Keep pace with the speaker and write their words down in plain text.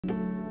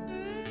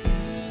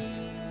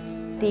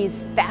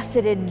these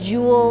faceted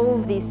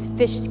jewels, these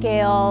fish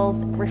scales,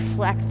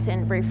 reflect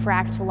and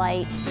refract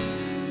light.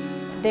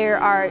 There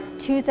are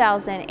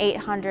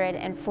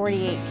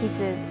 2,848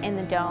 pieces in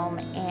the dome,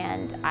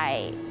 and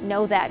I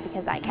know that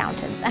because I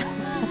counted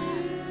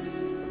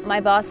them. My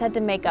boss had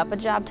to make up a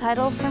job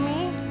title for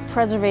me,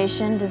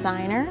 preservation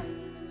designer.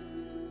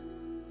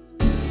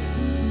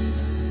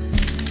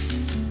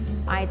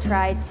 I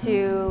try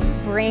to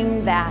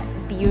bring that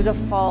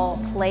beautiful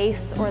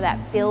place or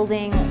that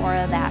building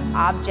or that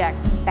object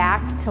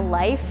back to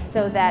life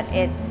so that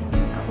it's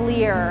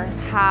clear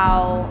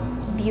how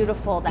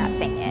beautiful that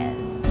thing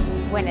is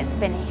when it's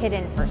been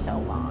hidden for so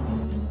long.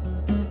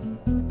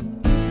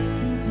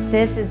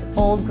 This is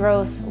old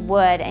growth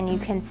wood, and you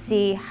can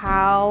see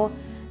how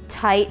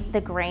tight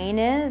the grain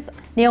is.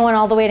 Neil went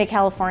all the way to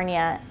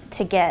California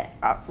to get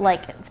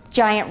like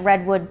giant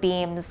redwood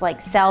beams, like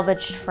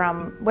salvaged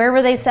from, where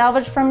were they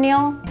salvaged from,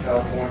 Neil?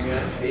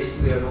 California,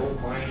 basically an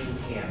old mining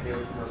camp. They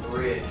were from a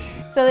bridge.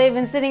 So they've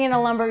been sitting in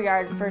a lumber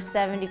yard for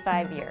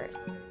 75 years.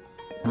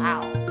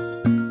 Wow.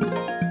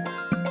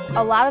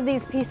 A lot of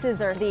these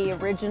pieces are the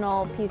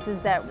original pieces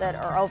that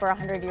are over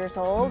 100 years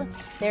old.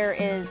 There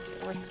is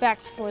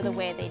respect for the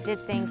way they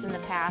did things in the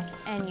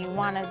past, and you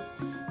want to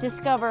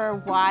discover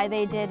why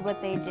they did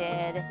what they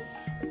did,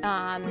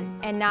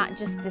 and not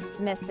just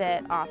dismiss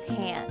it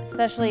offhand.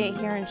 Especially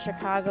here in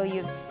Chicago,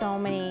 you have so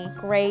many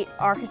great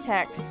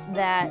architects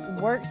that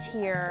worked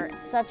here.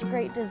 Such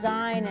great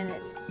design, and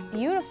it's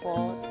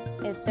beautiful.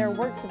 They're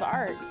works of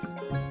art.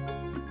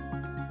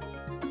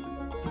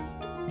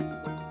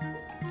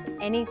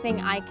 Anything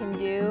I can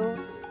do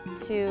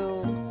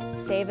to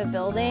save a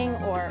building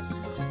or,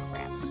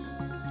 crap.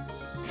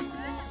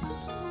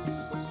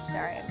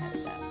 Sorry, I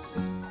messed up.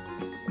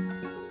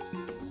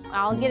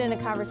 I'll get into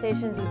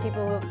conversations with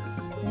people who have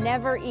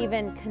never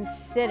even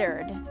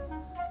considered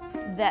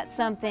that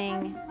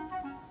something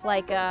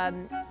like a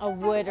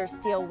wood or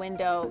steel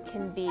window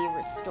can be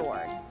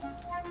restored.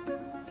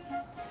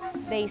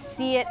 They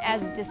see it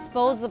as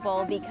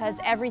disposable because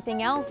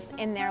everything else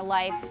in their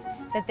life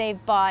that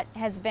they've bought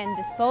has been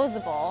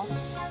disposable.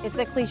 It's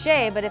a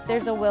cliche, but if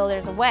there's a will,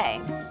 there's a way.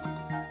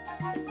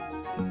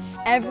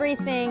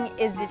 Everything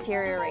is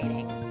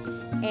deteriorating,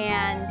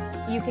 and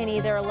you can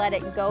either let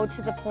it go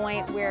to the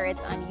point where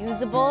it's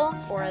unusable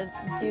or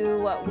do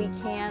what we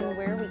can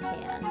where we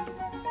can.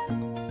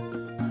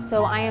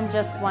 So I am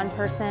just one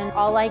person.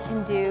 All I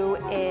can do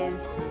is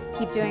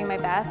keep doing my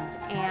best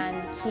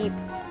and keep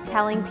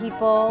telling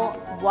people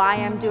why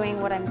I'm doing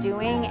what I'm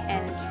doing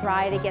and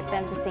try to get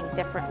them to think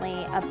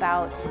differently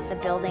about the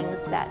buildings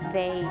that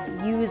they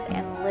use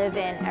and live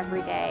in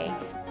every day.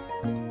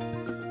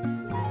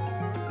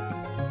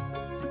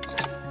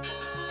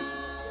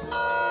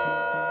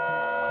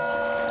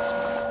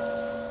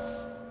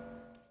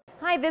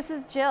 Hi, this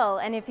is Jill,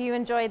 and if you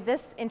enjoyed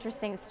this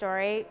interesting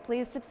story,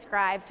 please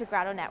subscribe to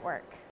Grotto Network.